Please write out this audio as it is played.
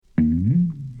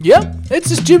Yep, it's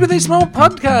the Stupidly Small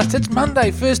podcast. It's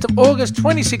Monday, 1st of August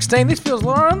 2016. This feels,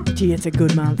 Lauren, Gee, it's a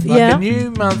good month. like a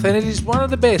new month, and it is one of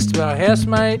the best. Our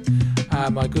housemate,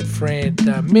 my good friend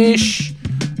Mish,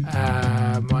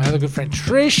 my other good friend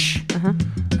Trish.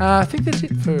 I think that's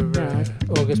it for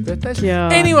August birthdays. Yeah.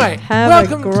 Anyway, have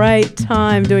welcome. a great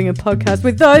time doing a podcast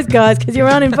with those guys because you're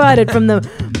uninvited from the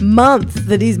month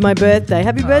that is my birthday.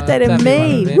 Happy birthday to don't be one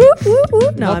me. of them. Whoop, whoop,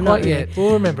 whoop. No, Not I'm quite not yet.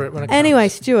 We'll remember it when it comes. Anyway,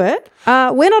 Stuart,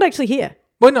 we're not actually here.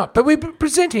 We're not, but we're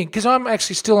presenting because I'm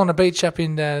actually still on a beach up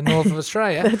in north of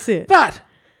Australia. That's it. But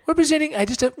we're presenting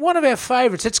one of our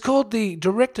favourites. It's called the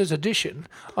director's edition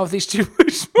of the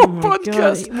Stupidly Small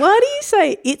podcast. God. Why do you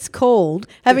say it's called,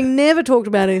 having never talked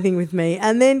about anything with me,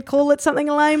 and then call it something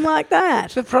lame like that?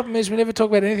 The problem is we never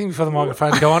talk about anything before the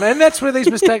microphone go on, and that's where these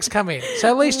mistakes come in. So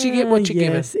at least you get what you're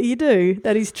given. Yes, you do.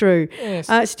 That is true. Yes.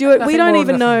 Stuart, Nothing we don't more,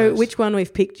 even nothing know less. which one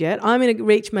we've picked yet. I'm going to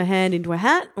reach my hand into a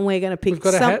hat, and we're going to pick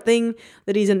got a hat? something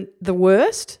that isn't the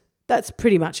worst. That's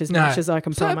pretty much as much as I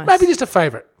can So promise. maybe just a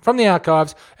favourite from the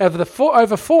archives. Over the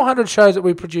over 400 shows that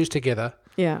we produced together,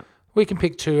 Yeah. we can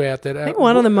pick two out that think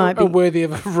one of them might are be- worthy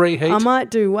of a reheat. I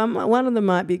might do one of them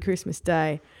might be Christmas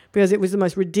Day because it was the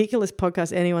most ridiculous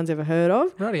podcast anyone's ever heard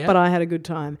of. Rightio. But I had a good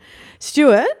time.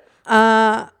 Stuart,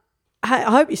 I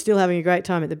hope you're still having a great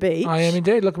time at the beach. I am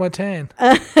indeed. Look at my tan.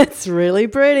 It's really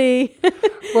pretty.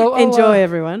 Well, I'll, Enjoy,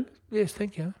 everyone. Yes,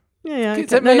 thank you. Yeah. Does Okay.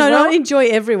 that mean No, well? enjoy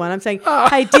everyone. I'm saying, Oh.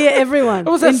 hey, dear everyone,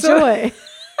 Was that so- enjoy.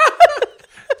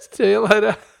 See you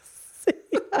later.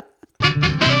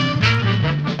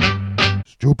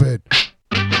 Stupid.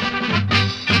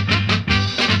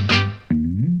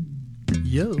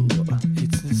 Yo,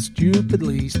 it's the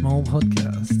Stupidly Small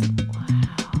podcast.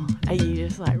 Are you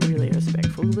just like really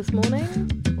respectful this morning?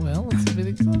 Well,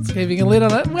 it's keeping a lid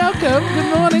on it. Welcome,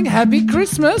 good morning, happy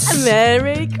Christmas.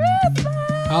 Merry Christmas.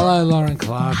 Hello, Lauren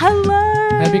Clark. Hello.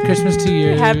 Happy Christmas to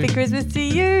you. Happy Christmas to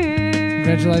you.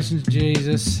 Congratulations,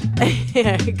 Jesus.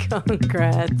 Yeah,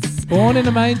 congrats. Born in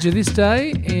a manger this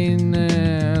day in, I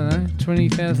don't know,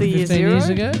 20,000, The year 15 years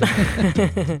zero? ago.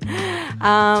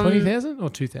 20,000 or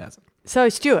 2,000? So,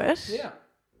 Stuart, Yeah.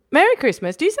 Merry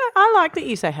Christmas. Do you say? I like that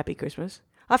you say Happy Christmas.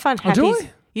 I find Oh, happy. do I?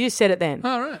 You just said it then.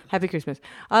 All right. Happy Christmas.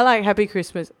 I like Happy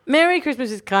Christmas. Merry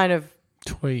Christmas is kind of,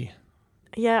 Twee.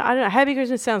 yeah, I don't know. Happy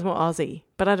Christmas sounds more Aussie,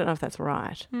 but I don't know if that's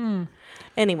right.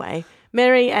 Anyway,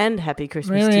 Merry and Happy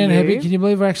Christmas Mary to Ann, you. happy. Can you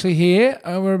believe we're actually here?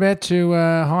 We're about to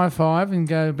high five and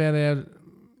go about our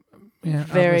other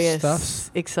Various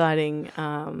stuffs. exciting.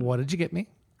 What did you get me?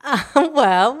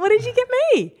 Well, what did you get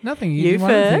me? Nothing. You did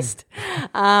my own thing. first.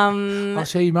 I'll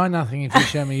show you my nothing if you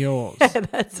show me yours.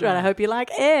 That's right. I hope you like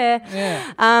air.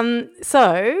 Yeah.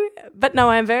 But no,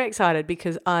 I'm very excited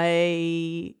because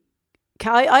I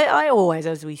always,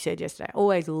 as we said yesterday,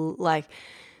 always like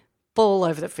fall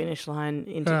over the finish line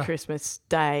into Christmas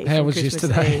Day. How from was Christmas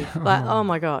yesterday? Eve. Like, oh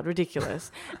my God,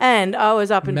 ridiculous. And I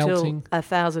was up until Melting.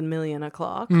 1,000 million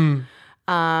o'clock for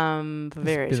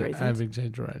various Bit reasons. over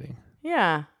exaggerating.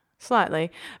 Yeah,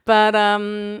 slightly. But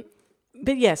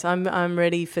yes, I'm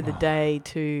ready for the day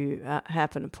to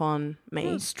happen upon What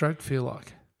me. does stroke feel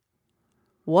like?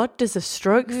 What does a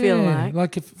stroke feel Yeah, like?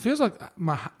 Like it feels like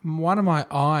one of my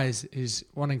eyes is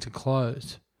wanting to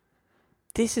close.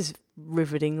 This is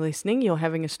riveting listening. You're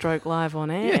having a stroke live on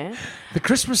air. The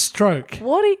Christmas stroke.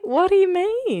 What do you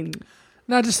mean?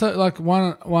 No, just like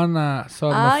one side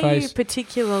of my Are face. you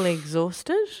particularly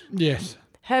exhausted? Yes.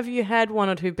 Have you had one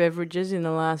or two beverages in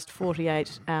the last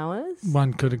 48 hours?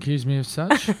 One could accuse me of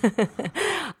such.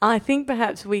 I think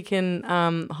perhaps we can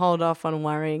hold off on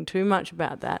worrying too much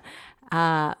about that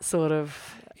sort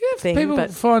of thing. People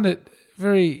But find it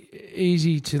very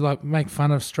easy to like make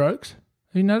fun of strokes.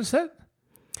 Have you noticed that?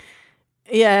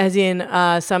 yeah, as in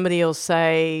somebody will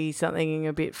say something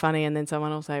a bit funny and then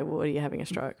someone will say, "What, are you having a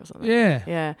stroke or something?" Yeah.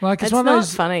 Yeah. Like it's one not of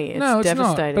those, funny. It's no, it's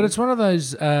devastating. not. But it's one of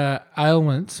those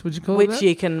ailments, would you call it which that?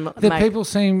 you can That make. people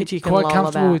seem which you can quite loll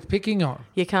comfortable about. with picking on.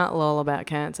 You can't loll about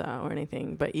cancer or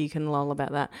anything, but you can loll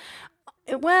about that.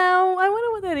 Well, I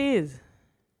wonder what that is.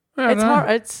 I don't know.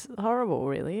 It's horrible,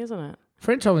 really, isn't it?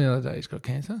 Friend told me the other day he's got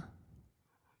cancer.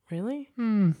 Really?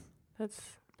 Hmm. That's.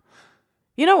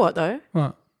 You know what though?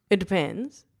 What? It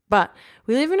depends. But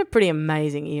we live in a pretty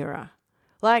amazing era.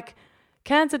 Like,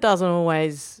 cancer doesn't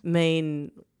always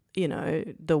mean,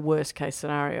 the worst case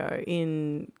scenario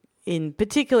in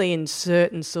particularly in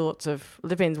certain sorts of,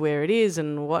 depends where it is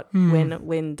and what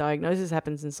when diagnosis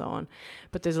happens and so on.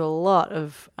 But there's a lot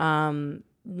of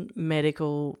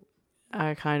medical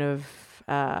kind of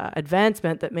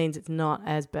advancement that means it's not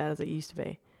as bad as it used to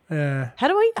be. Yeah. How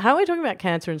are we talking about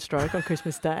cancer and stroke on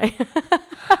Christmas Day?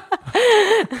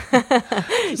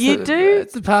 You do.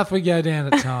 It's the path we go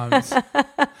down at times.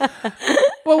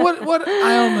 Well, what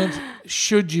ailment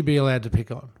should you be allowed to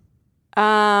pick on?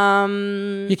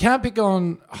 You can't pick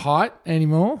on height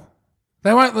anymore.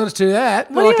 They won't let us do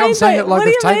that. What do you I'm mean saying they- it like what do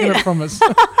they've you taken mean? it from us.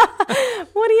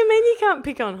 What do you mean you can't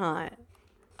pick on height?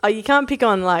 Oh, you can't pick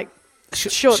on like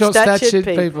short-statured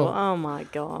people. Oh my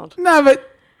God. No, but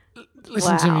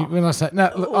listen to Wow. me when I say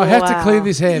no. Look, I have to Wow. clear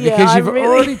this hair Yeah, because I you've really-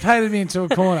 already painted me into a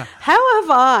corner. How have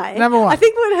I? Number one. I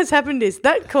think what has happened is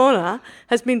that corner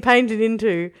has been painted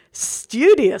into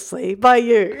studiously by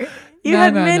you. You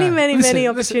had many Listen,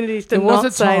 opportunities there to was not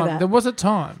a say time, that. There was a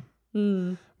time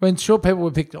when short people were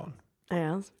picked on,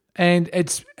 Yes. and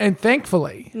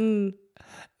thankfully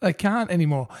they can't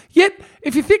anymore. Yet,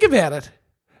 if you think about it,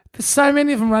 there's so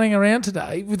many of them running around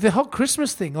today with the whole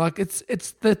Christmas thing. Like it's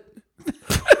the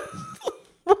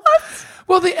What?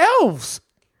 well, the elves,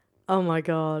 Oh my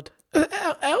God.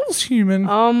 elves human.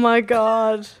 Oh my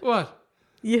God. What?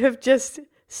 You have just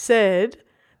said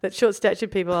that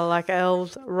short-statured people are like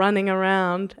elves running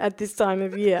around at this time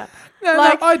of year. No,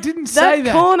 Like, I didn't say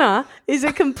that. corner is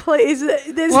a complete.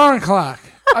 There's Lauren Clark,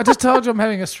 I just told you I'm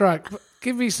having a stroke.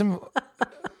 Give me some.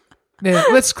 Now,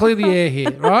 let's clear the air here,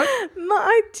 right?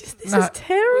 this is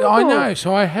terrible. I know,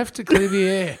 so I have to clear the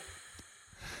air.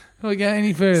 Can we go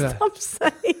any further? I'm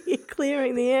saying you're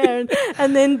clearing the air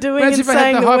and then doing Imagine and if I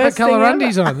saying had the the worst thing hypercolour ever.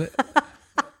 undies on.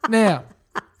 Now.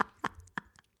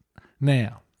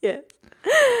 Yes.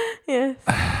 Yes.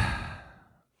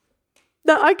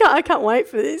 No, I can't wait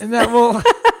for this. And that will.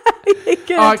 You're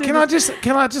gonna All right, do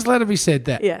can I just let it be said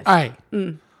that? Yes. Hey,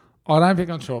 I don't pick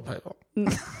on short people.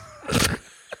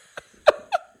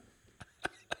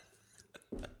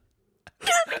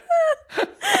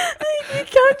 You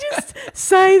can't just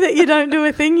say that you don't do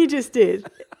a thing you just did.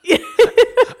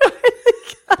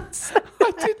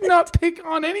 I did not pick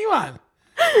on anyone.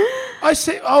 I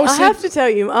said. I have to tell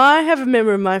you, I have a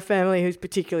member of my family who's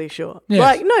particularly short, Yes.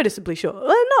 like noticeably short.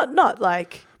 Well, not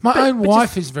like My but- own but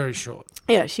wife is very short.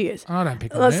 yeah, she is. I don't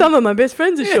pick on Well, them. some of my best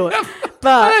friends are short, I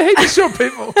but don't hate the short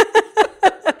people.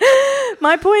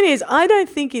 my point is, I don't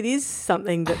think it is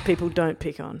something that people don't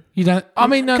pick on. You don't. I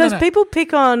mean, no. Because people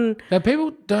pick on. No,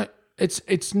 people don't.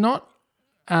 It's not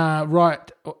right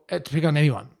to pick on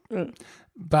anyone,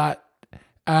 but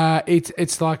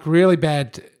it's like really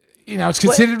bad. You know, it's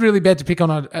considered really bad to pick on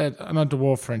a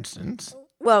dwarf, for instance.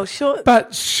 Well, short.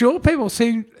 But short people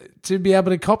seem to be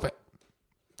able to cop it.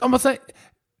 I'm not saying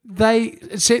they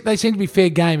seem to be fair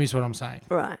game, is what I'm saying.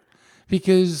 Right.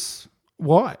 Because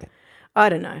why? I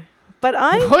don't know, but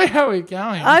I Where are we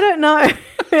going? I don't know.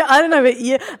 I don't know, but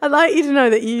I'd like you to know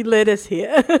that you led us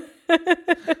here,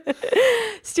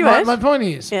 Stuart. my point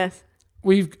is, Yes.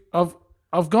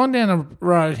 I've gone down a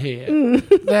road here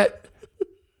that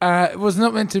was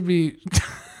not meant to be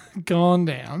gone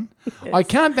down. Yes. I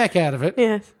can't back out of it.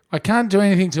 Yes. I can't do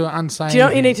anything to unsay. Do you know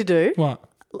what you need anything. to do? What?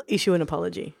 Issue an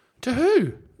apology. To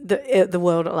who? The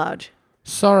world at large.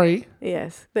 Sorry,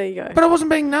 Yes. There you go. but I wasn't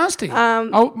being nasty. You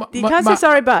can't say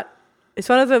sorry, but it's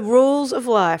one of the rules of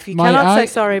life. You cannot say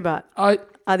sorry, but.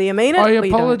 Either you mean it I or you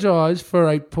don't. apologise for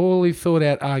a poorly thought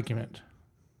out argument.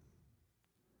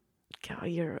 God,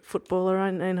 you're a footballer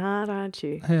in heart, aren't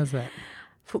you? How's that?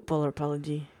 Footballer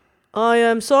apology. I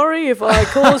am sorry if I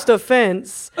caused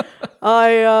offence.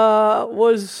 I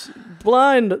was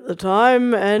blind at the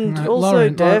time and No, also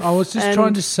Lauren, deaf. I was just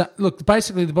trying to say, look,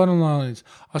 basically the bottom line is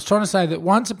I was trying to say that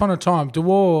once upon a time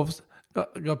dwarves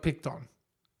got picked on.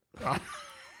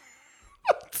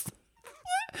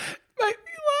 Make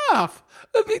me laugh.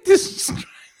 Let me just straighten this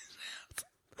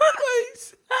out.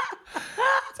 Please.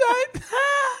 Don't.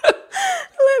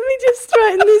 Let me just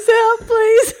straighten this out,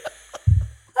 please.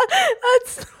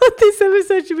 That's what this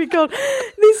episode should be called.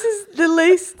 This is the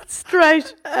least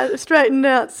straightened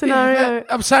out scenario.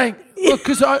 I'm saying, look,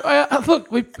 because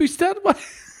look, we started by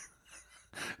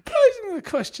posing the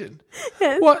question.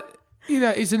 Yes. What,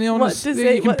 is an illness that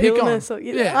you can pick on? I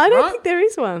don't right? think there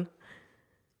is one.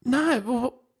 No,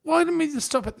 well, why didn't we just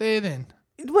stop it there then?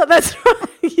 Well, that's right.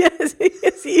 Yes.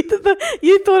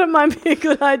 You thought it might be a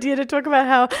good idea to talk about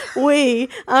how we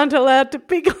aren't allowed to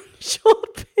pick on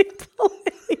short people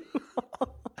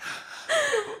anymore.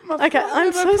 Okay,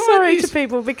 I'm so sorry to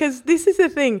people because this is the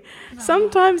thing. No.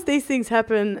 Sometimes these things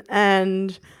happen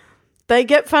and they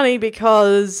get funny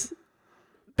because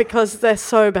they're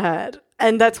so bad,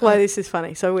 and that's why this is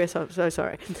funny. So we're so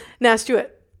sorry. Now,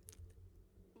 Stuart,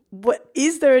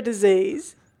 is there a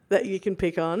disease that you can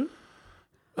pick on?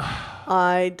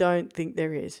 I don't think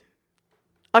there is.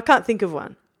 I can't think of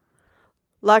one.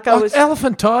 Like I was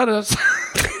elephantitis.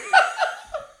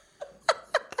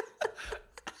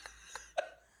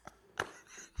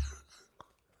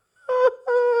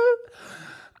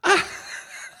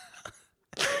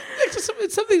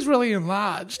 something's really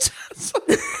enlarged.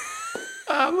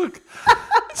 Look,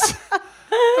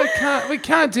 we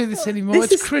can't do this anymore.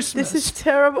 It's Christmas. This is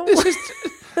terrible. This is.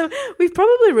 We've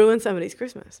probably ruined somebody's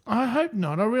Christmas. I hope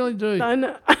not. I really do. I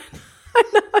know.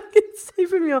 I can see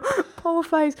from your poor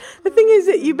face. The thing is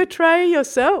that you betray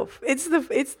yourself. It's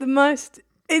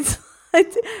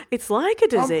like a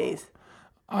disease.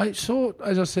 I saw,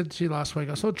 as I said to you last week,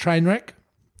 I saw Trainwreck.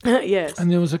 Yes.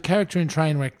 And there was a character in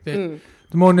Trainwreck that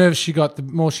the more nervous she got, the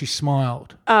more she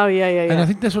smiled. Oh, yeah. And I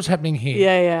think that's what's happening here.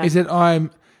 Yeah. Is that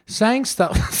I'm saying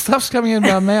stuff's coming in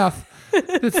my mouth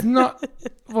that's not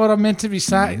what I'm meant to be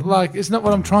saying. Like, it's not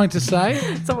what I'm trying to say.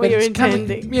 It's not what you're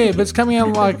intending. But it's coming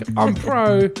out like I'm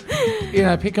pro,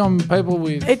 pick on people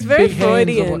with It's very big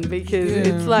Freudian because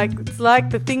it's like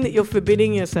the thing that you're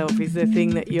forbidding yourself is the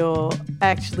thing that you're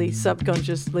actually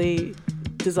subconsciously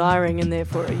desiring, and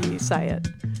therefore you say it.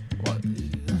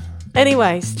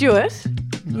 Anyway, Stuart,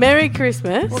 Merry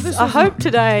Christmas. Well, I hope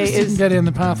today didn't go down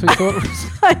the path we thought it was.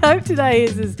 I hope today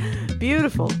is as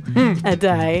beautiful a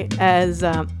day as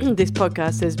this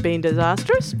podcast has been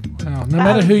disastrous. Well, no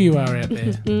matter who you are out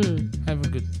there, have a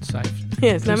good, safe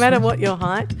Yes, Christmas. no matter what your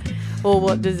height or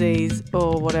what disease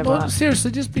or whatever. Well,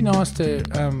 seriously, just be nice to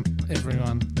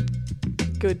everyone.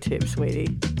 Good tip,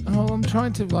 sweetie. Oh, I'm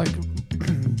trying to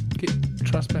get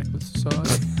trust back with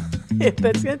society. Yeah,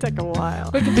 that's going to take a while.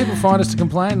 Where can people find us to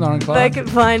complain, Lauren Clark? They can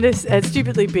find us at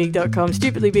stupidlybig.com,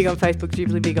 Stupidly Big on Facebook,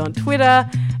 Stupidly Big on Twitter,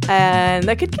 and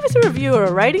they could give us a review or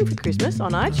a rating for Christmas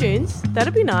on iTunes.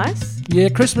 That'd be nice. Yeah,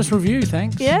 Christmas review,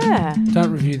 thanks. Yeah.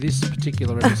 Don't review this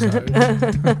particular episode.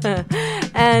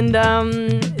 And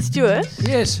Stuart,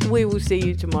 yes, we will see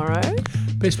you tomorrow.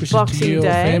 Best wishes Boxing to your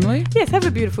Day. family. Yes, have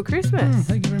a beautiful Christmas.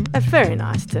 Thank you very much. It's very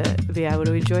nice to be able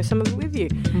to enjoy some of it with you.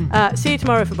 See you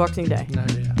tomorrow for Boxing Day. No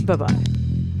doubt. Bye-bye.